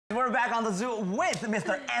we're back on the zoo with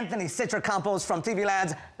Mr. Anthony Citric Campos from TV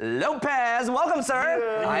Land's Lopez. Welcome,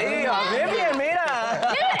 sir. Ahí, bien, mira.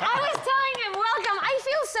 Dude, I was telling him, welcome. I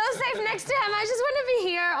feel so safe next to him. I just want to be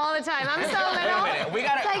here all the time. I'm so little. Wait a minute. We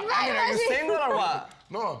gotta, like, are you single or what?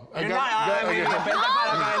 No, You're not. I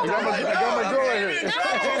got my girl right here.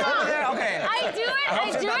 Okay. I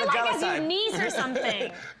do it like as your niece or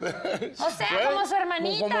something. O sea, como su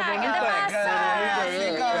hermanita. ¿Qué te pasa?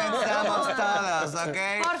 Comenzamos todas,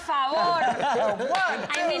 okay? Por favor.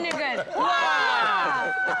 I mean it good.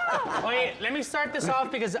 Wow. Wait, let me start this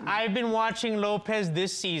off because I've been watching Lopez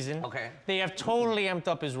this season. Okay. They have totally amped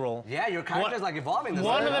up his role. Yeah, your character's like evolving this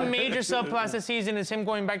One of the major subplots this season is him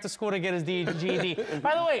going back to school to get his GED.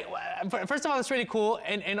 By the way, first of all, it's really cool.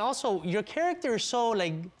 And also, your character is so,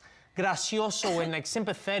 like, gracioso and, like,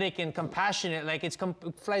 sympathetic and compassionate. Like, it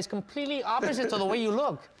flies completely opposite to the way you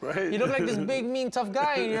look. Right. You look like this big, mean, tough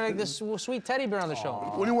guy, and you're like this sweet teddy bear on the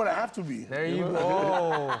show. When you want to have to be. There you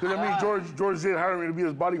go. Because, I mean, George did hire me to be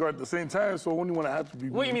his bodyguard at the same time, so when you want to have to be.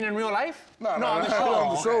 What, you mean in real life? No, on the show.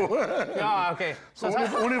 On the show. Yeah, okay. So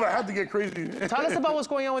when you have to get crazy. Tell us about what's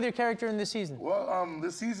going on with your character in this season. Well,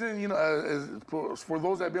 this season, you know, for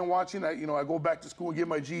those that have been watching, I go back to school and get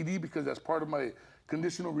my GED because that's part of my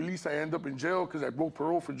conditional release. I end up in jail because I broke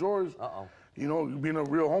parole for George. You know, being a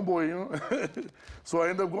real homeboy, you know. So I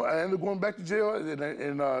end up going back to jail,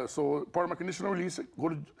 and so part of my conditional release, I go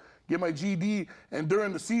to get my GED, and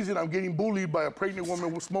during the season, I'm getting bullied by a pregnant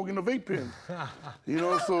woman smoking a vape pen. You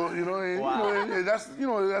know, so and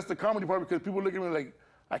that's the comedy part because people look at me like,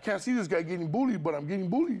 I can't see this guy getting bullied, but I'm getting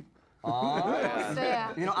bullied.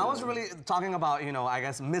 You know, I was really talking about, you know, I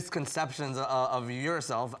guess misconceptions of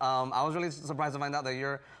yourself. I was really surprised to find out that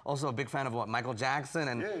you're also a big fan of what, Michael Jackson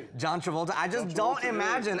and John Travolta. I just don't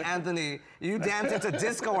imagine, Anthony, you dancing to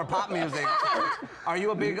disco or pop music. Are you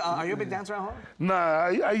a big dancer at home? Nah,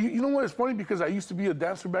 you know what? It's funny because I used to be a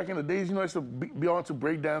dancer back in the days. You know, I used to be on to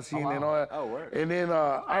breakdancing and all that. Oh, word. And then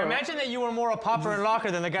I imagine that you were more a popper and locker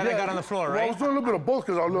than the guy that got on the floor, right? Well, I was doing a little bit of both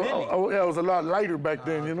because I was a lot lighter back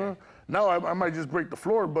then, you know. Now I might just break the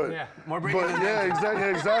floor, but exactly.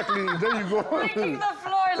 There you go. Breaking the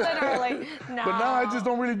floor, literally. No. But now I just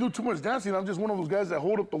don't really do too much dancing. I'm just one of those guys that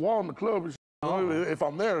hold up the wall in the club if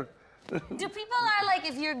I'm there. Do people are like,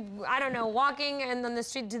 if you're, I don't know, walking and on the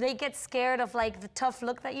street, do they get scared of like the tough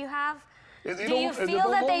look that you have? Do you feel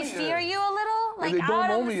that they fear you a little, like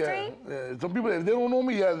out on the street? Some people, if they don't know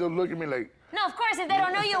me, they'll look at me like. No, of course, if they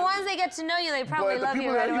don't know you, once they get to know you, they probably love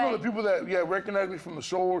you right away. You know, the people that recognize me from the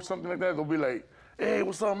show or something like that, they'll be like, hey,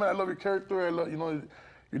 what's up, man? I love your character. I love, you know,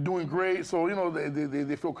 you're doing great. So, you know,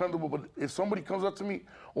 they feel comfortable. But if somebody comes up to me,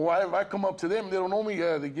 or if I come up to them, they don't know me,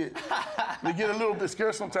 they get a little bit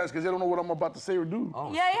scared sometimes because they don't know what I'm about to say or do.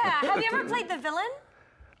 Oh. Yeah. Have you ever played the villain?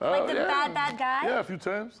 Like the bad guy? Yeah, a few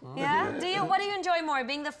times. Yeah? What do you enjoy more?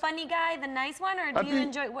 Being the funny guy, the nice one, or do you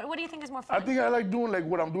enjoy, what do you think is more fun? I think I like doing like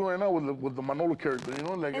what I'm doing right now with the Manolo character, you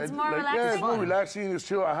know? Like, it's more relaxing? Yeah, it's more relaxing, it's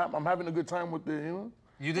chill. I'm having a good time with it, you know?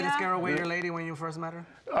 You didn't scare away your lady when you first met her?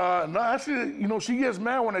 No, actually, you know, she gets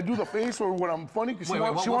mad when I do the face or when I'm funny.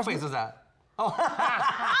 What face is that? Oh,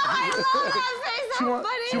 I love that face. So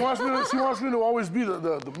funny. She wants me to always be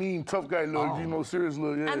the mean, tough guy look, you know, serious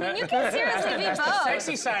look. Yeah. I mean, you can seriously be both. The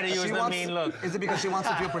sexy side of you is the mean look. Is it because she wants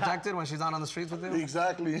to feel protected when she's out on the streets with you?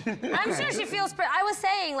 Exactly. I'm sure she feels. I was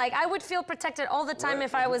saying, like, I would feel protected all the time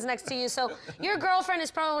if I was next to you. So your girlfriend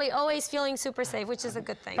is probably always feeling super safe, which is a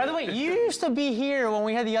good thing. By the way, you used to be here when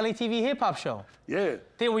we had the LATV hip hop show. Yeah.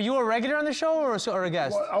 Were you a regular on the show or a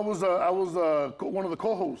guest? Well, I was one of the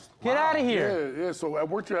co-hosts. Get out of here. Yeah. So I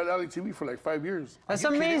worked here at LATV for like 5 years. That's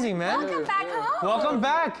amazing, man. Welcome back home. Welcome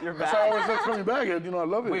back. That's how I always like coming back. You know, I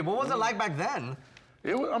love it. Wait, what was it like back then?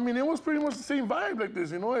 It was pretty much the same vibe like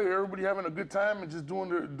this, you know. Everybody having a good time and just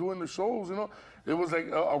doing the shows, you know. It was like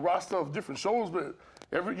a roster of different shows, but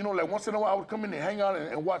like once in a while I would come in and hang out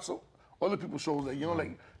and watch other people's shows, like, you know,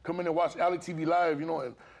 like come in and watch LATV live, you know,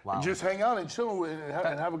 and just hang out and chill and have a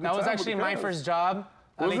good time. That was actually my first job.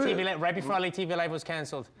 LATV, right before LATV Live was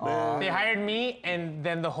canceled. They hired me, and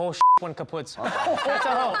then the whole went kaput. That's a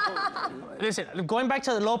whole. Listen, going back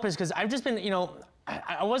to the Lopez, because I've just been, you know,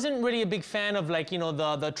 I wasn't really a big fan of, like, you know,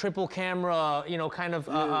 the triple camera, you know, kind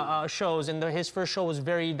of shows, and his first show was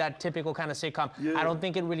very that typical kind of sitcom. I don't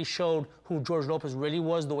think it really showed who George Lopez really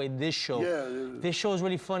was the way this show. This show is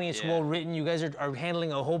really funny. It's well written. You guys are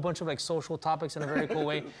handling a whole bunch of like social topics in a very cool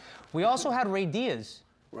way. We also had Ray Diaz.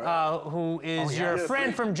 who is your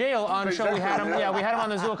friend from jail on the show. We had him. Yeah, we had him on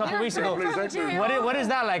the Zoo a couple weeks ago. What is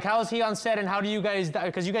that like? How is he on set, and how do you guys?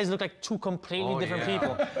 Because you guys look like two completely different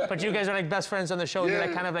people, but you guys are like best friends on the show. You're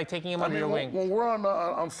like kind of like taking him under your wing. When we're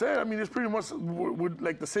on set, I mean, it's pretty much we're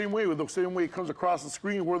like the same way. With the same way it comes across the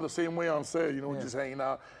screen, we're the same way on set. You know, just hanging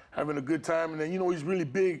out, having a good time, and then he's really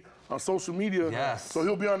big on social media. Yes. So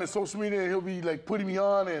he'll be on his social media, and he'll be like putting me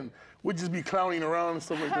on, and we'd just be clowning around and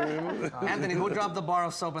stuff like that. Anthony, who dropped the bar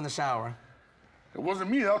of soap in the shower? It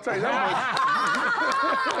wasn't me, I'll tell you that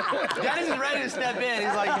much. Dennis is ready to step in.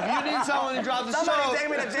 He's like, if you need someone to drop the soap, somebody take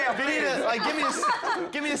me to jail, please. Like,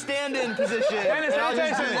 give me a stand-in position. Dennis, I'll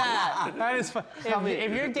just do that. That is fun.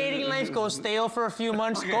 If your dating life goes stale for a few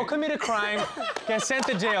months, go commit a crime, get sent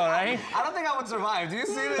to jail, right? I don't think I would survive. Do you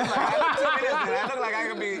see this? Like, I look like I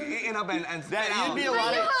could be eaten up and spit out. You'd be a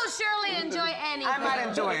lot. You will surely enjoy anything. I might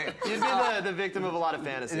enjoy it. You'd be the victim of a lot of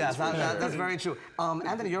fantasies. Yes, that's very true.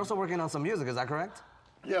 Anthony, you're also working on some music, is that correct?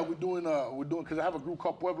 Yeah, we're doing because I have a group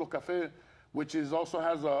called Pueblo Cafe, which also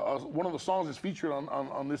has one of the songs is featured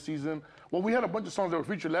on this season. Well, we had a bunch of songs that were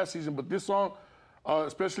featured last season, but this song,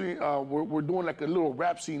 especially, we're doing like a little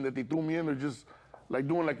rap scene that they threw me in. They're just like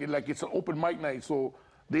doing like it's an open mic night, so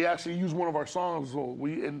they actually use one of our songs. So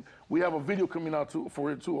we have a video coming out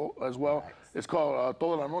for it too as well. It's called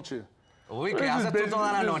Toda la Noche. Uy, ¿qué haces tú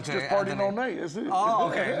toda la noche? Just partying all night. That's it. Oh,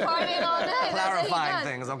 okay. Partying all night. Clarifying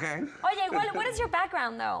things, okay? Oye, what is your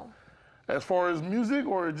background though? As far as music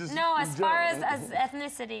or just? No, as far as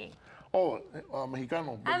ethnicity. Oh,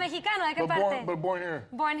 mexicano. Mexicano, ¿de qué parte? But born here.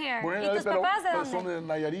 Born here. ¿Y tus papás de dónde? Son de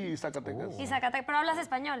Nayarit y Zacatecas. Y Zacatecas, pero hablas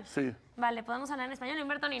español. Sí. Vale, podemos hablar en español,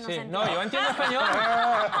 Humberto ni nos Sí, entiende. no, yo entiendo español.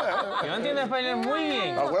 Yo entiendo español muy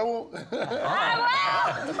bien. A huevo.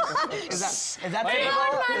 Is that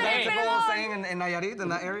typical saying in Nayarit, in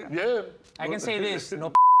that area? Yeah. I can say this.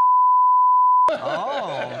 No.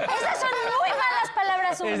 Oh. Esas son muy malas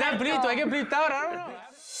palabras, Humberto. Is that Brito? I can bleep out. I don't know.